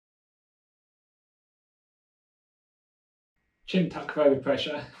Chin tuck for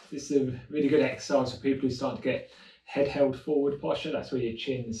overpressure. This is a really good exercise for people who start to get head held forward posture. That's where your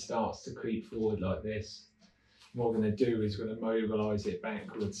chin starts to creep forward like this. What we're going to do is we're going to mobilise it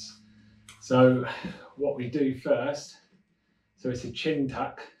backwards. So what we do first, so it's a chin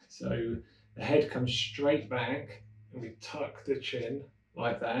tuck. So the head comes straight back and we tuck the chin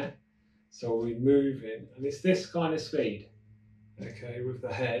like that. So we move in, and it's this kind of speed, okay, with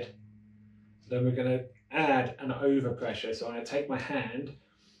the head. Then we're going to add an overpressure. So I'm going to take my hand,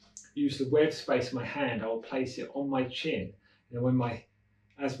 use the web space of my hand, I'll place it on my chin. And when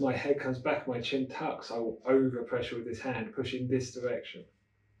as my head comes back, my chin tucks, I will overpressure with this hand, push in this direction.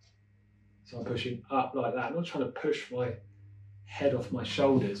 So I'm pushing up like that. I'm not trying to push my head off my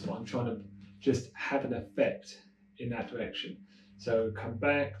shoulders, but I'm trying to just have an effect in that direction. So come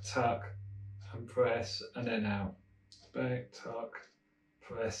back, tuck, and press, and then out. Back, tuck,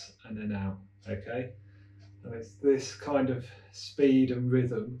 press, and then out. Okay? And it's this kind of speed and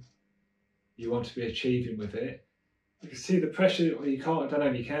rhythm you want to be achieving with it. You can see the pressure, well, you can't, I don't know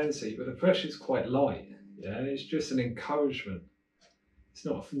if you can see, but the pressure is quite light. Yeah, it's just an encouragement. It's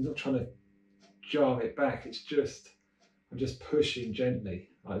not, I'm not trying to jar it back, it's just, I'm just pushing gently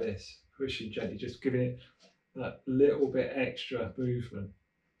like this, pushing gently, just giving it that little bit extra movement.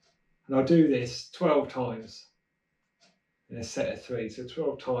 And I'll do this 12 times in a set of 3. So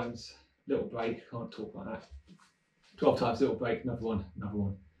 12 times, little break, can't talk like that. 12 times, little break, another one, another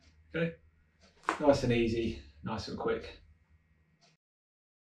one. Okay? Nice and easy, nice and quick.